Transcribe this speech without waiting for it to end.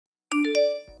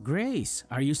Grace,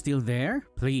 are you still there?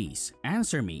 Please,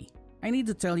 answer me. I need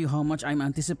to tell you how much I'm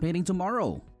anticipating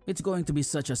tomorrow. It's going to be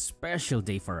such a special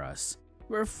day for us.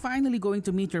 We're finally going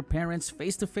to meet your parents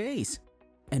face to face.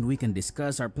 And we can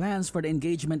discuss our plans for the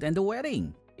engagement and the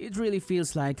wedding. It really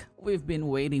feels like we've been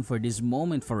waiting for this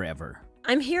moment forever.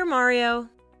 I'm here, Mario.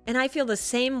 And I feel the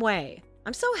same way.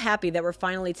 I'm so happy that we're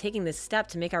finally taking this step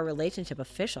to make our relationship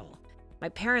official. My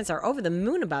parents are over the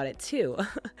moon about it too.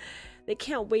 They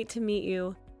can't wait to meet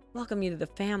you, welcome you to the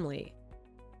family.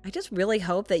 I just really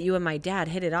hope that you and my dad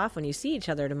hit it off when you see each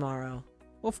other tomorrow.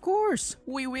 Of course,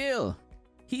 we will.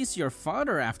 He's your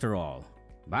father after all.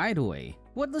 By the way,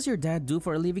 what does your dad do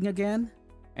for a living again?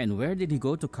 And where did he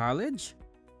go to college?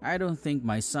 I don't think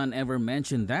my son ever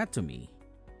mentioned that to me.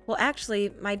 Well,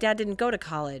 actually, my dad didn't go to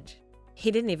college.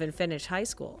 He didn't even finish high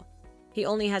school. He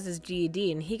only has his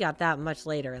GED and he got that much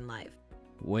later in life.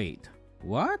 Wait,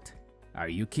 what? Are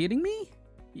you kidding me?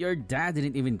 Your dad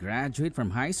didn't even graduate from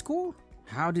high school?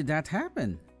 How did that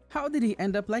happen? How did he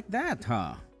end up like that,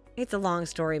 huh? It's a long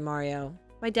story, Mario.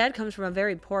 My dad comes from a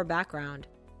very poor background,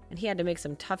 and he had to make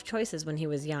some tough choices when he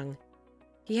was young.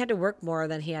 He had to work more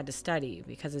than he had to study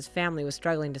because his family was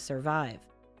struggling to survive.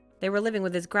 They were living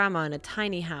with his grandma in a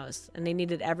tiny house, and they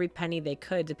needed every penny they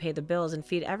could to pay the bills and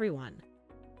feed everyone.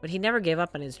 But he never gave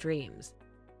up on his dreams.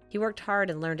 He worked hard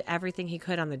and learned everything he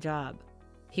could on the job.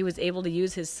 He was able to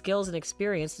use his skills and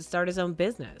experience to start his own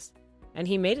business, and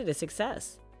he made it a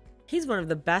success. He's one of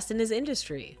the best in his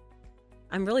industry.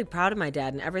 I'm really proud of my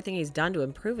dad and everything he's done to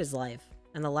improve his life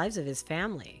and the lives of his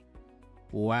family.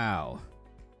 Wow.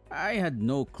 I had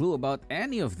no clue about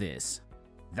any of this.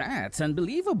 That's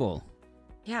unbelievable.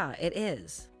 Yeah, it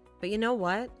is. But you know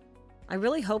what? I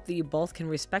really hope that you both can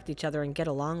respect each other and get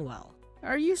along well.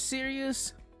 Are you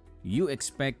serious? You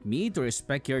expect me to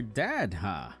respect your dad,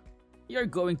 huh? You're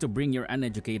going to bring your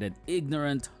uneducated,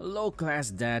 ignorant, low-class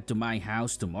dad to my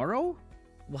house tomorrow?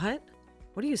 What?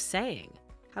 What are you saying?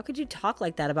 How could you talk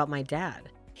like that about my dad?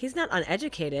 He's not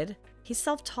uneducated. He's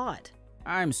self-taught.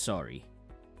 I'm sorry,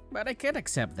 but I can't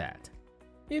accept that.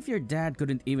 If your dad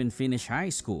couldn't even finish high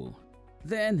school,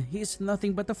 then he's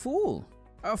nothing but a fool.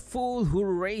 A fool who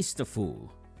raised a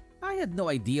fool. I had no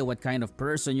idea what kind of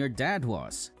person your dad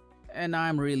was, and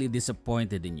I'm really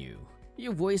disappointed in you.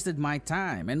 You've wasted my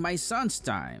time and my son's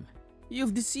time.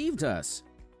 You've deceived us.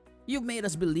 You've made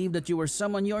us believe that you were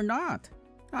someone you're not.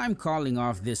 I'm calling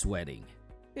off this wedding.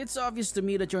 It's obvious to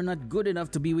me that you're not good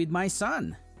enough to be with my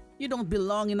son. You don't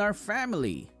belong in our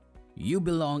family. You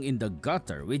belong in the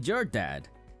gutter with your dad.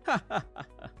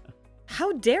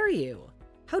 How dare you?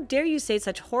 How dare you say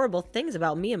such horrible things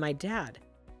about me and my dad?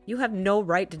 You have no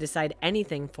right to decide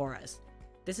anything for us.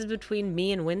 This is between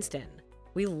me and Winston.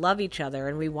 We love each other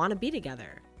and we want to be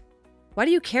together. Why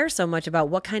do you care so much about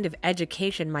what kind of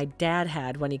education my dad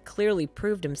had when he clearly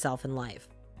proved himself in life?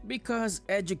 Because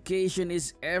education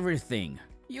is everything.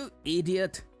 You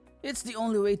idiot. It's the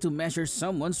only way to measure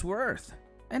someone's worth.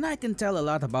 And I can tell a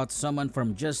lot about someone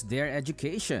from just their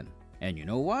education. And you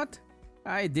know what?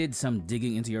 I did some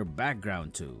digging into your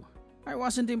background too. I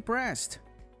wasn't impressed,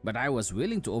 but I was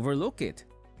willing to overlook it.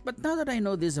 But now that I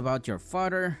know this about your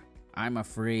father, I'm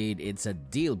afraid it's a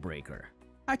deal breaker.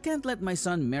 I can't let my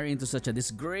son marry into such a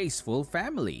disgraceful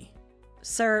family.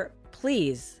 Sir,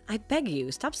 please, I beg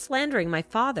you, stop slandering my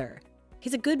father.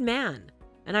 He's a good man,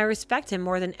 and I respect him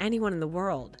more than anyone in the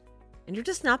world. And you're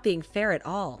just not being fair at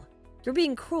all. You're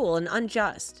being cruel and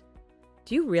unjust.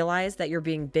 Do you realize that you're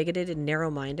being bigoted and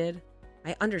narrow-minded?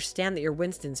 I understand that you're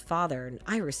Winston's father, and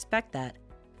I respect that.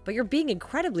 But you're being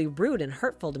incredibly rude and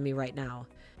hurtful to me right now.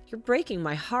 You're breaking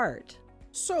my heart.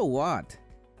 So what?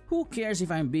 Who cares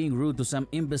if I'm being rude to some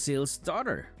imbecile's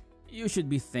daughter? You should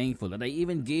be thankful that I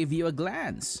even gave you a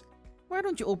glance. Why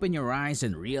don't you open your eyes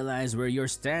and realize where you're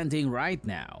standing right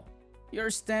now? You're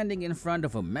standing in front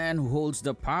of a man who holds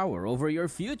the power over your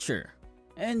future.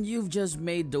 And you've just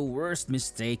made the worst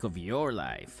mistake of your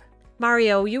life.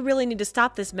 Mario, you really need to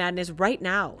stop this madness right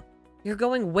now. You're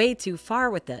going way too far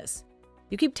with this.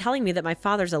 You keep telling me that my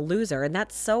father's a loser, and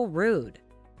that's so rude.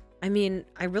 I mean,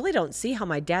 I really don't see how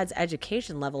my dad's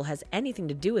education level has anything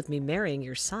to do with me marrying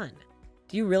your son.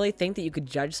 Do you really think that you could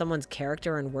judge someone's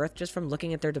character and worth just from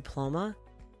looking at their diploma?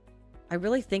 I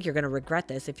really think you're going to regret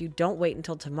this if you don't wait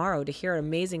until tomorrow to hear an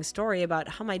amazing story about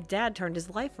how my dad turned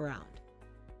his life around.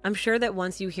 I'm sure that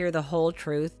once you hear the whole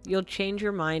truth, you'll change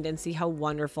your mind and see how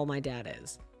wonderful my dad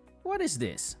is. What is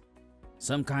this?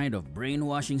 Some kind of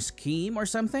brainwashing scheme or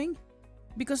something?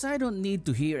 Because I don't need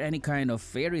to hear any kind of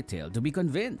fairy tale to be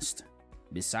convinced.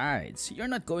 Besides, you're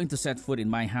not going to set foot in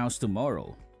my house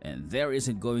tomorrow, and there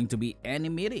isn't going to be any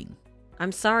meeting.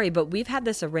 I'm sorry, but we've had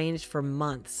this arranged for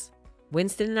months.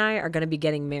 Winston and I are going to be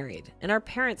getting married, and our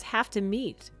parents have to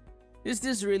meet. Is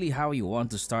this really how you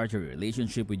want to start your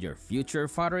relationship with your future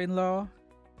father-in-law?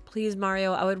 Please,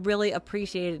 Mario, I would really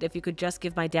appreciate it if you could just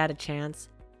give my dad a chance.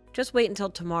 Just wait until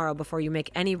tomorrow before you make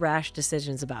any rash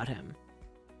decisions about him.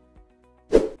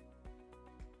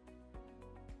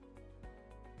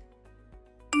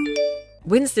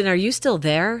 Winston, are you still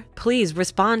there? Please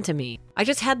respond to me. I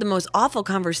just had the most awful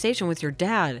conversation with your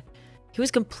dad. He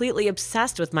was completely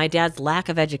obsessed with my dad's lack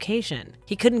of education.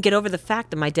 He couldn't get over the fact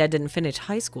that my dad didn't finish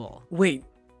high school. Wait,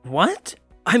 what?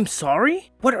 I'm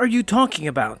sorry? What are you talking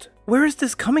about? Where is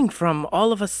this coming from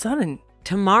all of a sudden?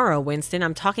 Tomorrow, Winston,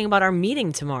 I'm talking about our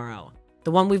meeting tomorrow.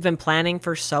 The one we've been planning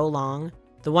for so long.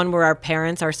 The one where our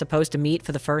parents are supposed to meet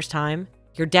for the first time.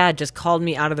 Your dad just called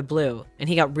me out of the blue, and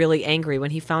he got really angry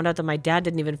when he found out that my dad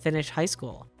didn't even finish high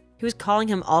school. He was calling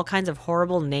him all kinds of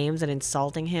horrible names and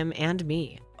insulting him and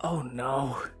me. Oh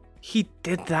no, he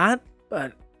did that?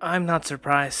 But I'm not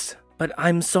surprised. But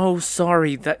I'm so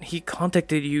sorry that he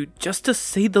contacted you just to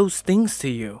say those things to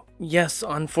you. Yes,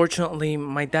 unfortunately,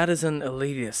 my dad is an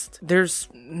elitist. There's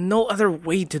no other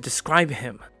way to describe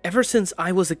him. Ever since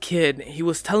I was a kid, he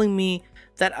was telling me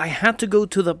that I had to go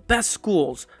to the best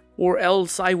schools or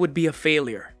else I would be a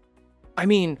failure. I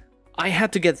mean, I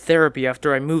had to get therapy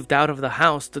after I moved out of the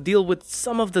house to deal with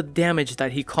some of the damage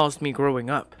that he caused me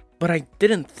growing up. But I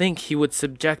didn't think he would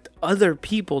subject other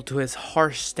people to his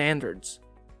harsh standards.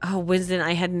 Oh, Winston,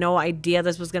 I had no idea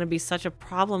this was going to be such a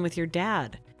problem with your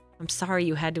dad. I'm sorry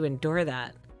you had to endure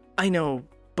that. I know,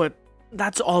 but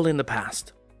that's all in the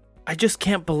past. I just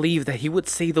can't believe that he would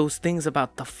say those things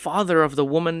about the father of the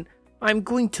woman I'm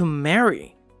going to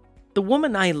marry. The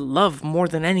woman I love more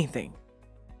than anything.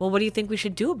 Well, what do you think we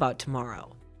should do about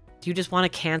tomorrow? Do you just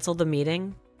want to cancel the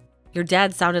meeting? Your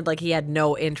dad sounded like he had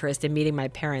no interest in meeting my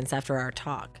parents after our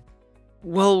talk.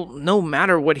 Well, no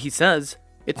matter what he says,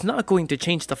 it's not going to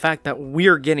change the fact that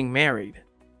we're getting married.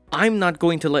 I'm not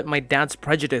going to let my dad's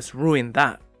prejudice ruin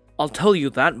that. I'll tell you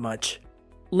that much.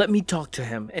 Let me talk to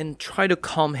him and try to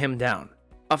calm him down.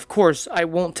 Of course, I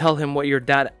won't tell him what your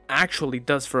dad actually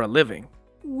does for a living.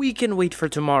 We can wait for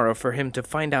tomorrow for him to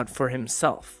find out for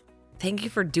himself. Thank you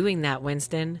for doing that,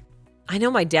 Winston. I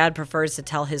know my dad prefers to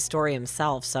tell his story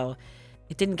himself, so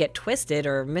it didn't get twisted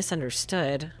or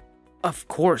misunderstood. Of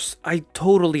course, I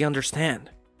totally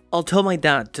understand. I'll tell my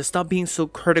dad to stop being so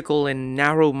critical and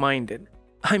narrow-minded.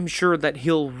 I'm sure that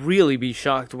he'll really be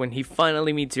shocked when he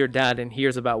finally meets your dad and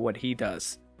hears about what he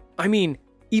does. I mean,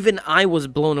 even I was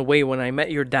blown away when I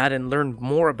met your dad and learned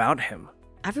more about him.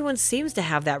 Everyone seems to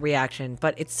have that reaction,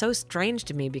 but it's so strange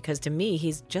to me because to me,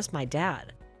 he's just my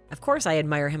dad. Of course, I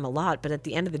admire him a lot, but at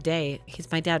the end of the day,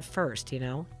 he's my dad first, you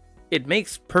know? It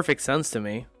makes perfect sense to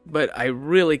me, but I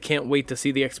really can't wait to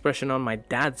see the expression on my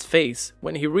dad's face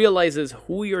when he realizes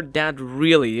who your dad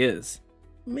really is.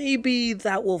 Maybe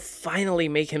that will finally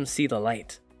make him see the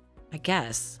light. I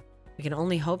guess. We can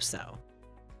only hope so.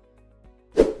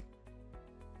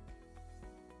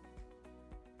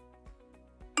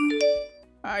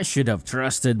 I should have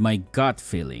trusted my gut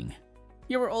feeling.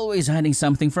 You were always hiding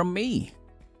something from me.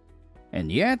 And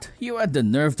yet, you had the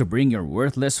nerve to bring your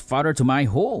worthless father to my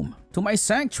home, to my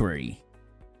sanctuary.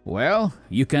 Well,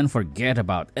 you can forget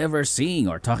about ever seeing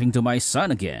or talking to my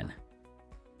son again.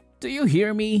 Do you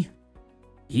hear me?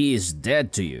 He is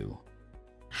dead to you.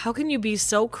 How can you be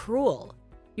so cruel?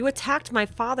 You attacked my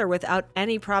father without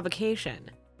any provocation.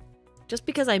 Just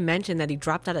because I mentioned that he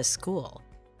dropped out of school.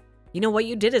 You know what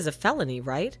you did is a felony,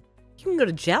 right? You can go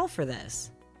to jail for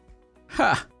this.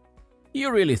 Ha! You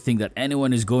really think that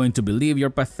anyone is going to believe your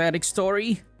pathetic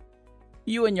story?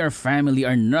 You and your family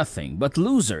are nothing but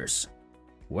losers.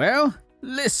 Well,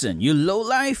 listen, you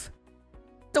lowlife.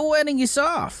 The wedding is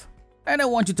off, and I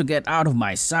want you to get out of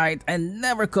my sight and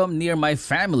never come near my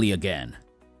family again.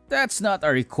 That's not a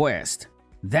request.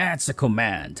 That's a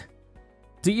command.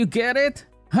 Do you get it?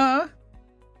 Huh?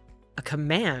 A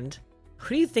command?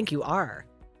 Who do you think you are?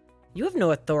 You have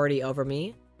no authority over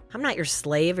me. I'm not your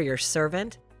slave or your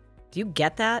servant. Do you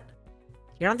get that?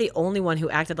 You're not the only one who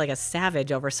acted like a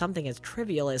savage over something as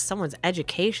trivial as someone's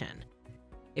education.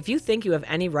 If you think you have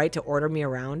any right to order me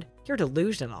around, you're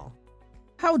delusional.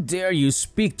 How dare you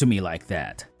speak to me like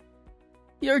that?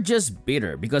 You're just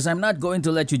bitter because I'm not going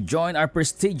to let you join our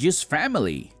prestigious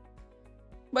family.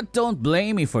 But don't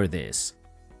blame me for this.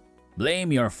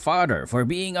 Blame your father for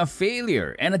being a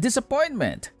failure and a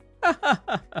disappointment.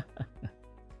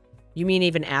 You mean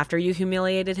even after you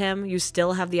humiliated him, you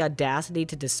still have the audacity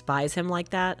to despise him like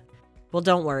that? Well,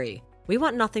 don't worry. We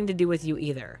want nothing to do with you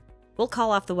either. We'll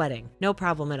call off the wedding. No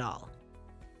problem at all.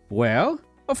 Well,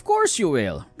 of course you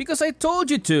will, because I told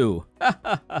you to.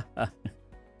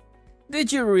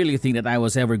 Did you really think that I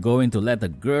was ever going to let a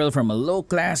girl from a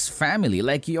low-class family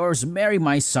like yours marry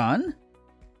my son?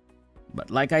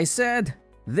 But like I said,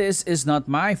 this is not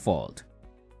my fault.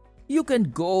 You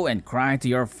can go and cry to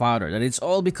your father that it's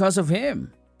all because of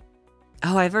him.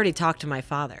 Oh, I've already talked to my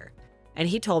father, and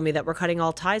he told me that we're cutting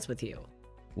all ties with you.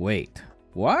 Wait,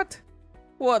 what?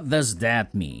 What does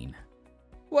that mean?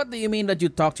 What do you mean that you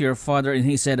talked to your father and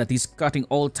he said that he's cutting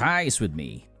all ties with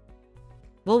me?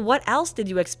 Well, what else did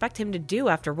you expect him to do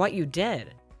after what you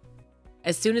did?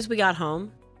 As soon as we got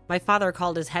home, my father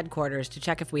called his headquarters to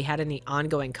check if we had any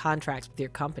ongoing contracts with your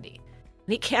company,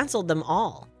 and he canceled them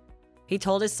all. He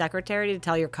told his secretary to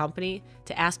tell your company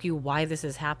to ask you why this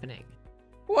is happening.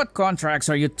 What contracts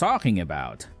are you talking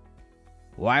about?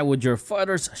 Why would your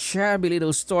father's shabby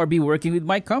little store be working with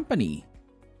my company?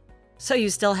 So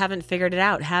you still haven't figured it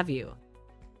out, have you?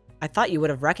 I thought you would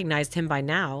have recognized him by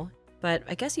now, but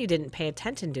I guess you didn't pay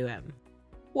attention to him.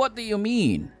 What do you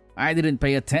mean? I didn't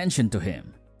pay attention to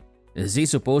him. Is he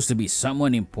supposed to be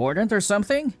someone important or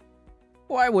something?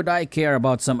 Why would I care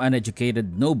about some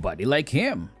uneducated nobody like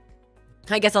him?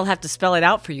 I guess I'll have to spell it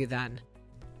out for you then.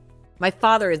 My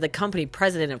father is the company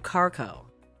president of Carco.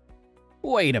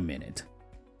 Wait a minute.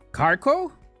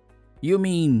 Carco? You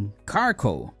mean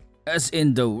Carco, as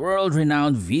in the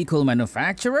world-renowned vehicle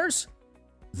manufacturers?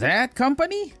 That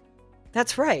company?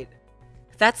 That's right.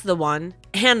 That's the one,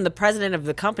 and the president of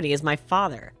the company is my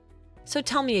father. So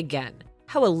tell me again,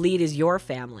 how elite is your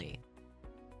family?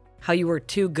 How you were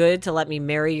too good to let me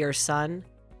marry your son?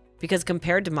 Because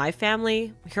compared to my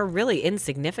family, you're really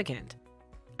insignificant.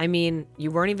 I mean, you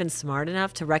weren't even smart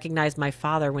enough to recognize my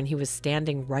father when he was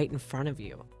standing right in front of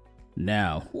you.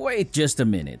 Now, wait just a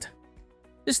minute.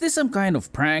 Is this some kind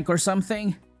of prank or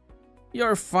something?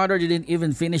 Your father didn't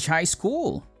even finish high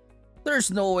school.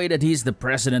 There's no way that he's the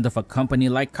president of a company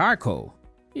like Carco.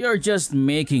 You're just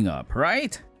making up,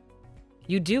 right?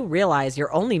 You do realize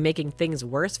you're only making things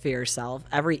worse for yourself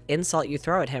every insult you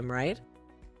throw at him, right?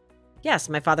 Yes,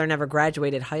 my father never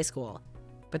graduated high school,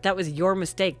 but that was your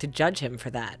mistake to judge him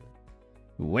for that.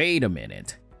 Wait a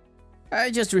minute. I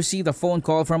just received a phone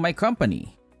call from my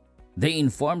company. They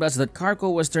informed us that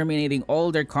Carco was terminating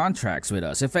all their contracts with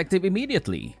us effective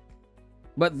immediately.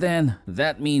 But then,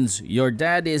 that means your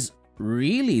dad is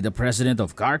really the president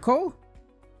of Carco?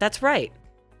 That's right.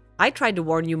 I tried to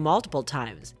warn you multiple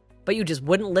times, but you just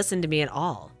wouldn't listen to me at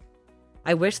all.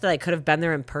 I wish that I could have been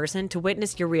there in person to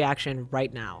witness your reaction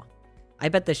right now. I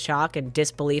bet the shock and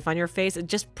disbelief on your face is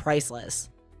just priceless.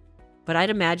 But I'd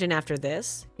imagine after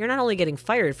this, you're not only getting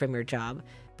fired from your job,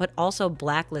 but also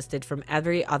blacklisted from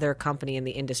every other company in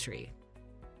the industry.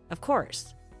 Of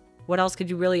course. What else could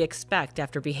you really expect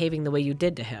after behaving the way you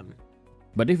did to him?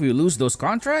 But if we lose those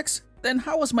contracts, then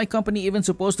how was my company even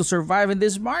supposed to survive in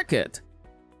this market?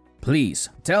 Please,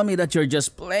 tell me that you're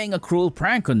just playing a cruel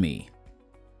prank on me.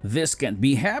 This can't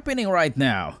be happening right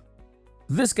now.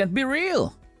 This can't be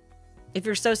real. If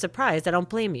you're so surprised, I don't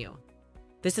blame you.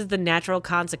 This is the natural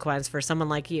consequence for someone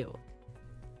like you.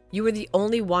 You were the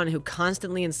only one who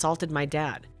constantly insulted my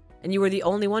dad, and you were the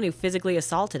only one who physically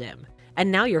assaulted him,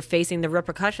 and now you're facing the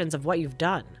repercussions of what you've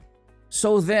done.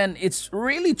 So then, it's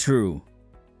really true.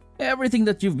 Everything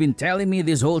that you've been telling me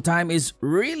this whole time is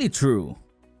really true.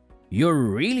 You're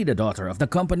really the daughter of the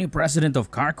company president of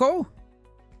Carco?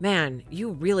 Man, you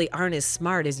really aren't as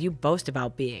smart as you boast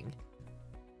about being.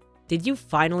 Did you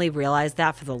finally realize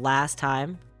that for the last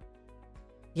time?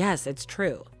 Yes, it's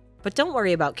true. But don't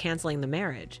worry about canceling the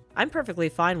marriage. I'm perfectly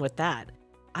fine with that.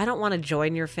 I don't want to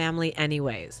join your family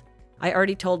anyways. I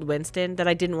already told Winston that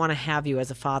I didn't want to have you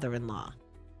as a father-in-law.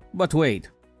 But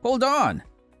wait, hold on.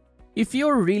 If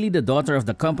you're really the daughter of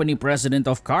the company president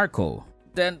of Carco,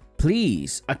 then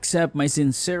please accept my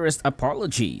sincerest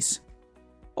apologies.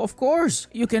 Of course,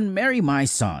 you can marry my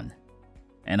son.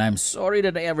 And I'm sorry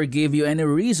that I ever gave you any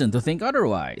reason to think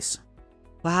otherwise.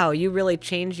 Wow, you really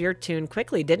changed your tune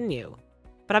quickly, didn't you?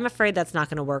 But I'm afraid that's not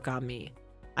going to work on me.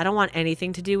 I don't want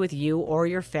anything to do with you or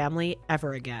your family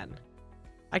ever again.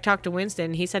 I talked to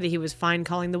Winston, he said he was fine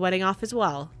calling the wedding off as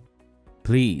well.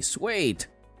 Please, wait.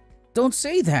 Don't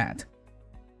say that.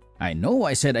 I know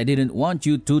I said I didn't want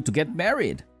you two to get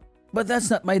married, but that's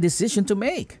not my decision to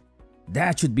make.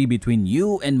 That should be between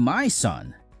you and my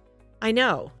son. I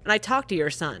know, and I talked to your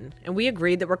son, and we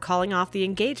agreed that we're calling off the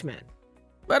engagement.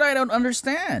 But I don't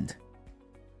understand.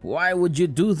 Why would you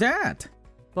do that?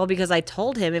 Well, because I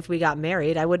told him if we got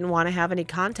married, I wouldn't want to have any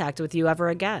contact with you ever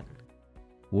again.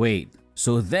 Wait,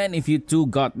 so then if you two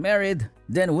got married,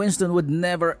 then Winston would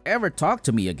never ever talk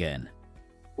to me again.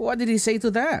 What did he say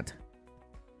to that?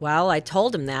 Well, I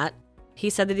told him that. He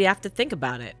said that he'd have to think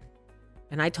about it.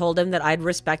 and I told him that I'd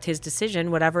respect his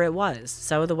decision, whatever it was,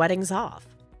 so the wedding's off.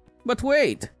 But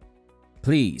wait!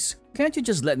 Please, can't you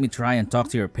just let me try and talk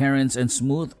to your parents and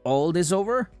smooth all this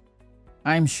over?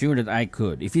 I'm sure that I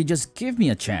could if you just give me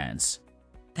a chance.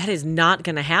 That is not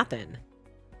gonna happen.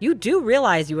 You do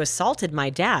realize you assaulted my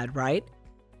dad, right?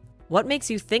 What makes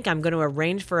you think I'm going to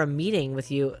arrange for a meeting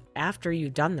with you after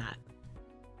you've done that?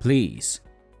 Please,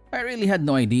 I really had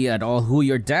no idea at all who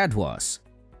your dad was.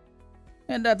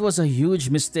 And that was a huge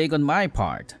mistake on my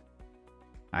part.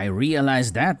 I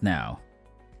realize that now.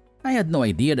 I had no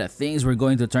idea that things were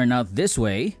going to turn out this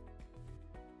way.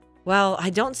 Well, I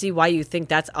don't see why you think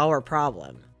that's our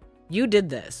problem. You did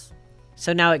this.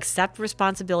 So now accept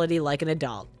responsibility like an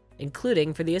adult,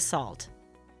 including for the assault.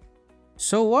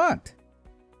 So what?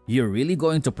 You're really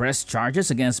going to press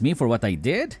charges against me for what I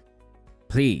did?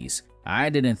 Please, I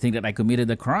didn't think that I committed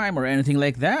a crime or anything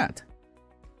like that.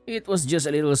 It was just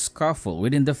a little scuffle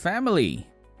within the family.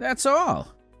 That's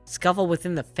all. Scuffle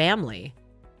within the family?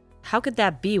 How could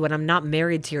that be when I'm not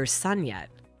married to your son yet?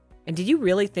 And did you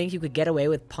really think you could get away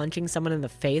with punching someone in the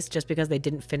face just because they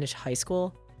didn't finish high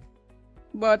school?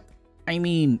 But, I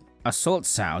mean, assault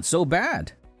sounds so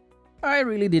bad. I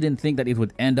really didn't think that it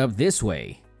would end up this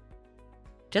way.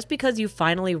 Just because you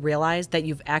finally realize that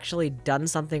you've actually done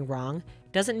something wrong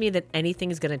doesn't mean that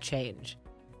anything is going to change.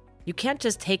 You can't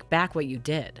just take back what you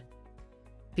did.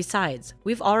 Besides,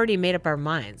 we've already made up our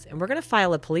minds and we're going to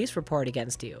file a police report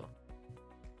against you.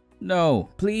 No,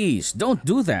 please, don't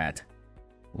do that.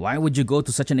 Why would you go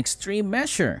to such an extreme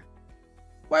measure?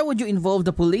 Why would you involve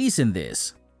the police in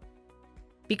this?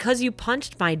 Because you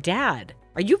punched my dad.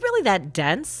 Are you really that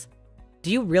dense?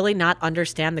 Do you really not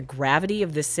understand the gravity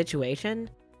of this situation?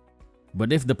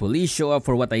 But if the police show up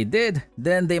for what I did,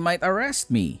 then they might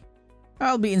arrest me.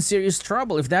 I'll be in serious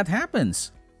trouble if that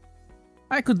happens.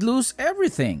 I could lose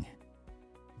everything.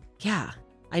 Yeah,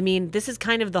 I mean, this is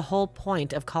kind of the whole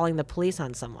point of calling the police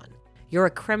on someone. You're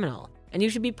a criminal, and you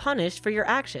should be punished for your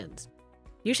actions.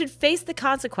 You should face the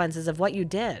consequences of what you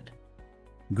did.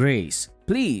 Grace,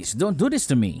 please don't do this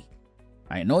to me.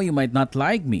 I know you might not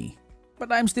like me,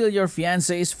 but I'm still your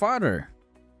fiancé's father.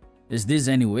 Is this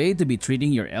any way to be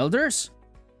treating your elders?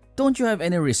 Don't you have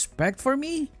any respect for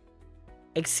me?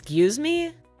 Excuse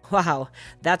me? Wow,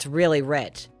 that's really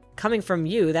rich. Coming from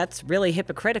you, that's really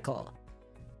hypocritical.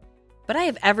 But I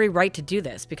have every right to do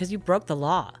this because you broke the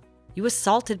law. You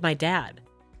assaulted my dad.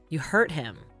 You hurt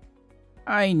him.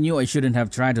 I knew I shouldn't have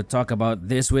tried to talk about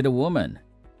this with a woman.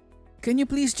 Can you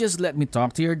please just let me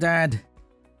talk to your dad?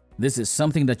 This is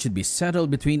something that should be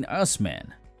settled between us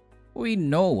men. We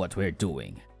know what we're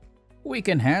doing. We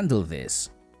can handle this.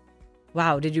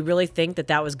 Wow, did you really think that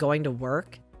that was going to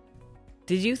work?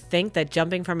 Did you think that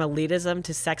jumping from elitism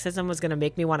to sexism was going to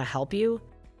make me want to help you?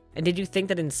 And did you think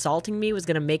that insulting me was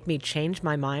going to make me change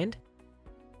my mind?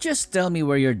 Just tell me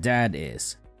where your dad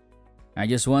is. I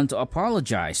just want to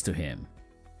apologize to him.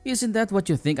 Isn't that what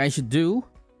you think I should do?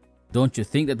 Don't you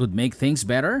think that would make things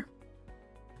better?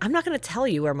 I'm not going to tell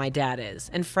you where my dad is,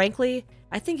 and frankly,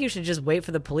 I think you should just wait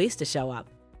for the police to show up.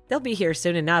 They'll be here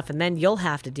soon enough, and then you'll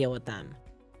have to deal with them.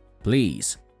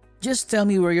 Please, just tell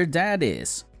me where your dad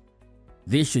is.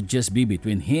 This should just be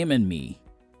between him and me.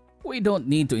 We don't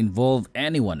need to involve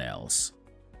anyone else.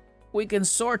 We can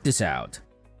sort this out.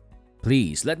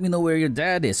 Please, let me know where your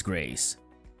dad is, Grace.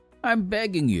 I'm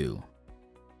begging you.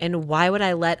 And why would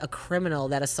I let a criminal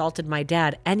that assaulted my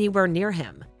dad anywhere near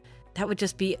him? That would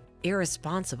just be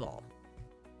irresponsible.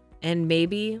 And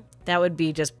maybe that would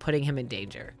be just putting him in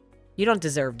danger. You don't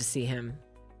deserve to see him.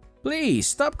 Please,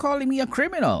 stop calling me a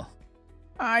criminal.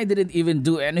 I didn't even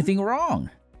do anything wrong.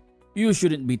 You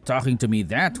shouldn't be talking to me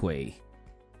that way.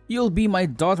 You'll be my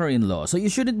daughter-in-law, so you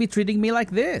shouldn't be treating me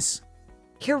like this.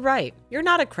 You're right. You're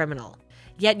not a criminal.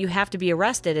 Yet you have to be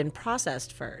arrested and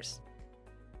processed first.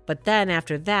 But then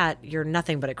after that, you're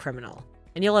nothing but a criminal.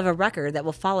 And you'll have a record that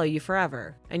will follow you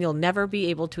forever, and you'll never be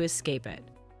able to escape it.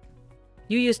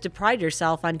 You used to pride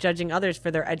yourself on judging others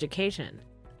for their education.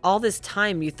 All this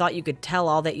time you thought you could tell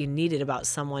all that you needed about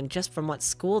someone just from what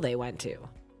school they went to.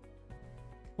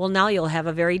 Well, now you'll have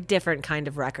a very different kind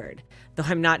of record, though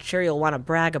I'm not sure you'll want to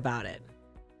brag about it.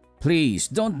 Please,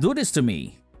 don't do this to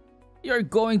me. You're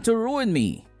going to ruin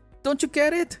me. Don't you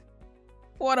get it?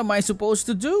 What am I supposed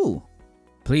to do?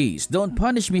 Please, don't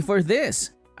punish me for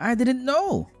this. I didn't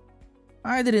know.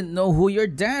 I didn't know who your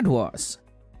dad was.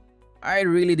 I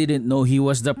really didn't know he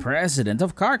was the president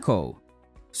of Carco.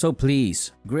 So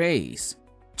please, Grace,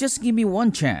 just give me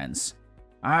one chance.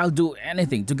 I'll do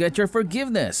anything to get your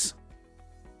forgiveness.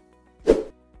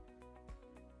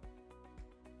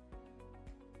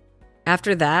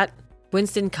 After that,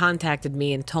 Winston contacted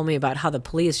me and told me about how the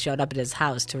police showed up at his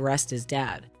house to arrest his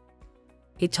dad.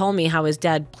 He told me how his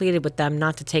dad pleaded with them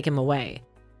not to take him away.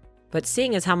 But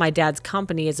seeing as how my dad's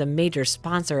company is a major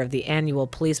sponsor of the annual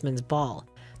policeman's ball,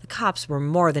 the cops were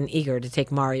more than eager to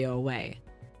take Mario away.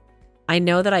 I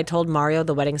know that I told Mario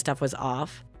the wedding stuff was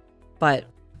off, but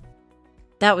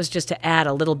that was just to add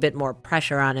a little bit more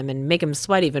pressure on him and make him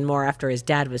sweat even more after his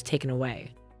dad was taken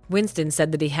away. Winston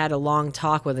said that he had a long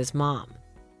talk with his mom,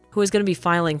 who was going to be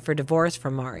filing for divorce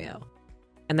from Mario,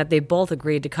 and that they both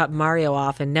agreed to cut Mario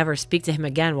off and never speak to him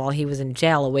again while he was in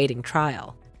jail awaiting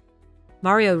trial.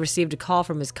 Mario received a call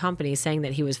from his company saying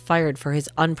that he was fired for his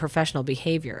unprofessional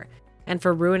behavior and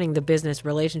for ruining the business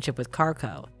relationship with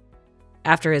Carco.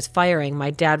 After his firing,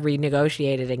 my dad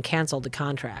renegotiated and canceled the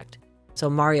contract, so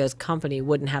Mario's company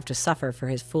wouldn't have to suffer for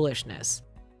his foolishness.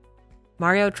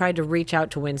 Mario tried to reach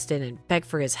out to Winston and beg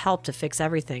for his help to fix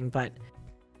everything, but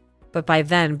by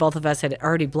then, both of us had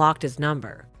already blocked his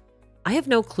number. I have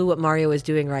no clue what Mario is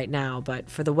doing right now, but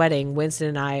for the wedding, Winston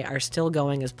and I are still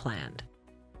going as planned.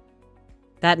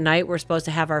 That night, we're supposed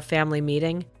to have our family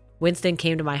meeting. Winston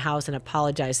came to my house and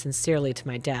apologized sincerely to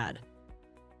my dad.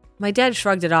 My dad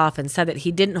shrugged it off and said that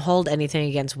he didn't hold anything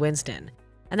against Winston,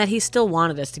 and that he still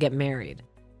wanted us to get married.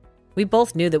 We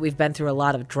both knew that we've been through a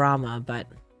lot of drama, but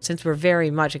since we're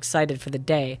very much excited for the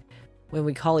day when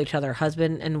we call each other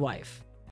husband and wife.